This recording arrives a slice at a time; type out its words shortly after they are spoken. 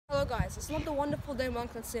Hello guys, it's not the wonderful day in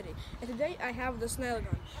Monkland City, and today I have this nail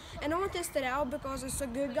gun. And I want to test it out because it's so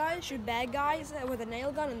good guys shoot bad guys with a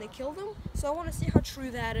nail gun and they kill them. So I want to see how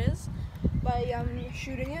true that is by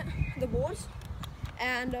shooting it, the boards.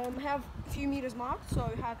 And have a few meters marked,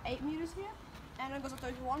 so I have 8 meters here, and it goes up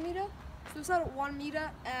to 1 meter. So we start at 1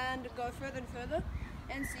 meter and go further and further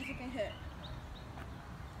and see if you can hit.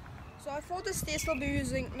 So I thought this test I'll be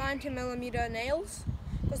using 90mm nails,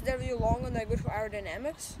 because they're really long and they're good for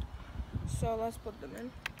aerodynamics. So let's put them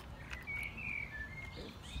in.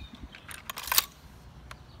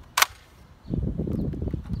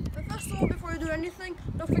 But first of all, before you do anything,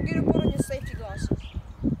 don't forget to put on your safety glasses.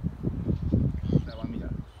 Try 1 meter.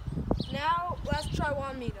 Now let's try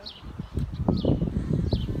 1 meter.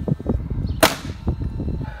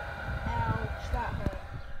 Ouch, that hurt.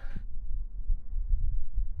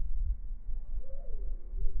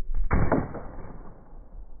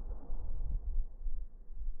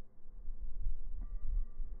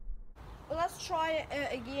 Let's try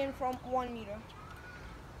it again from 1 meter.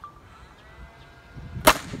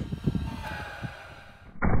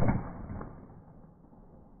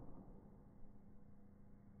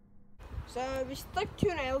 So we stuck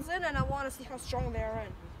 2 nails in, and I want to see how strong they are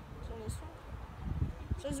in. So this one.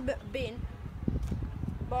 So it's a bit bent,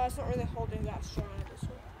 but it's not really holding that strong like this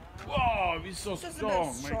one. Wow, it's so Just strong,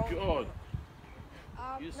 my strong. God.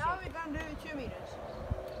 Now we're gonna do 2 meters.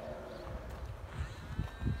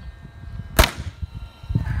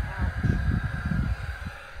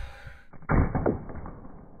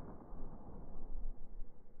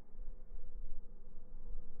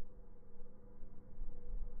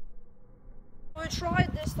 We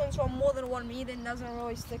tried distance from more than 1 meter and doesn't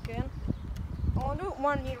really stick in. I'll do it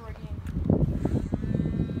 1 meter again.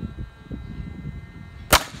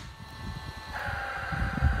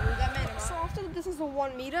 So after the distance of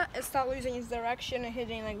 1 meter, it starts losing its direction and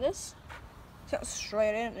hitting like this. So it's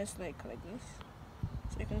straight in, it's like this.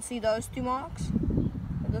 So you can see those 2 marks.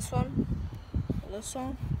 And this one, and this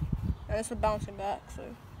one. And this one bouncing back,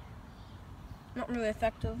 so not really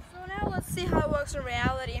effective. So now let's see how it works in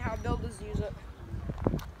reality and how builders use it.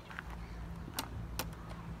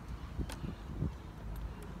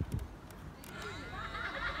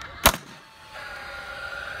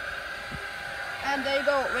 And there you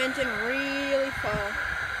go, it went in really far.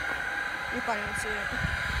 You can't even see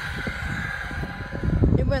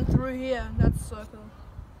it. It went through here, that's so cool.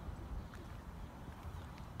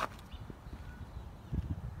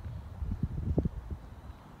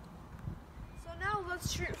 So now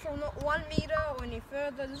let's shoot from not 1 meter or any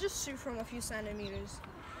further, let's just shoot from a few centimeters.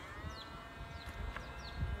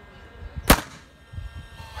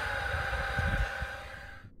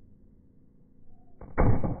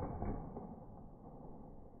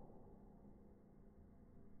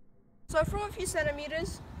 So from a few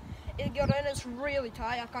centimeters, it got in, it's really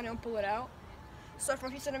tight, I can't even pull it out. So from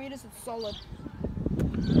a few centimeters, it's solid.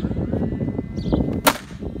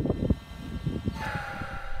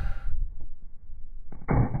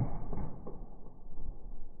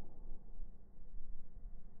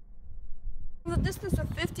 From the distance of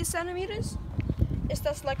 50 centimeters, it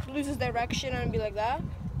starts like loses direction and be like that.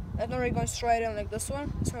 It's not really going straight in like this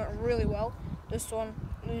one. It's went really well. This one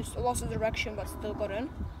lost its direction but still got in.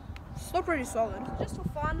 Still pretty solid. Just for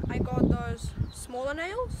fun, I got those smaller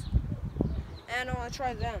nails, and I want to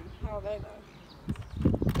try them, how they go.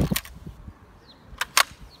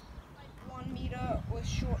 1 meter with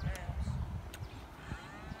short nails.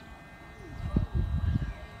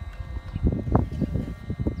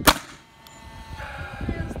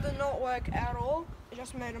 Nails did not work at all. It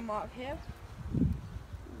just made a mark here.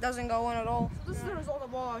 Doesn't go in at all. So this is the result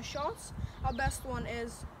of all our shots. Our best one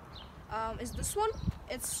is this one.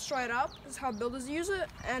 It's straight up. This is how builders use it,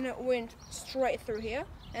 and it went straight through here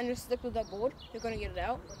and just stick with that board. You're gonna get it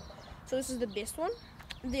out. So this is the best one.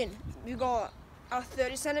 Then we got our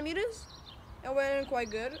 30 centimeters. It went in quite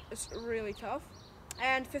good. It's really tough.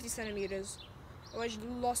 And 50 centimeters, which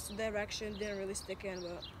lost the direction, didn't really stick in,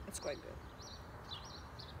 but it's quite good.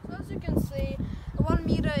 So as you can see, 1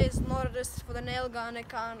 meter is not a distance for the nail gun. It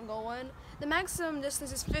can't go in. The maximum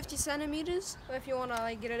distance is 50 centimeters if you wanna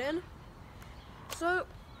like get it in. So,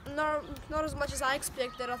 not as much as I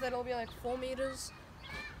expected. I thought it'll be like 4 meters.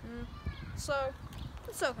 So,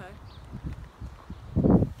 it's okay.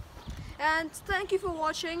 And thank you for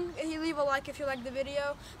watching. Leave a like if you liked the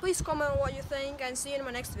video. Please comment on what you think, and see you in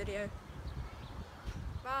my next video.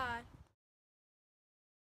 Bye.